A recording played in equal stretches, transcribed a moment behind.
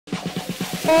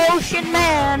Ocean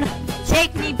man,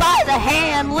 take me by the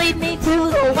hand, lead me to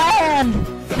the land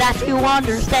that you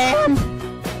understand.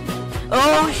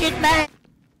 Ocean man.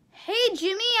 Hey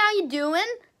Jimmy, how you doing?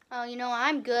 Oh,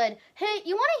 I'm good. Hey,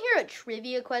 you want to hear a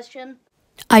trivia question?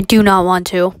 I do not want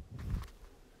to.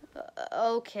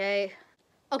 Okay.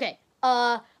 Okay.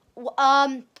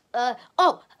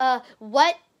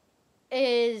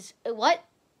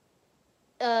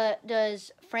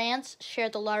 Does France share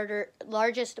the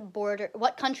largest border?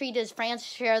 What country does France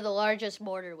share the largest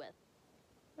border with?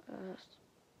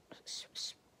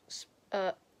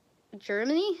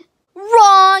 Germany?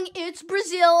 Wrong! It's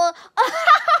Brazil!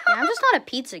 Yeah, I'm just not a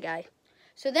pizza guy.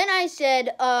 So then I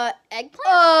said,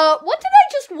 eggplant? What did I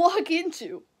just walk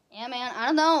into? Yeah, man, I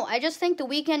don't know. I just think the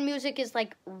Weeknd music is,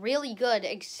 really good,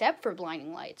 except for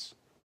Blinding Lights.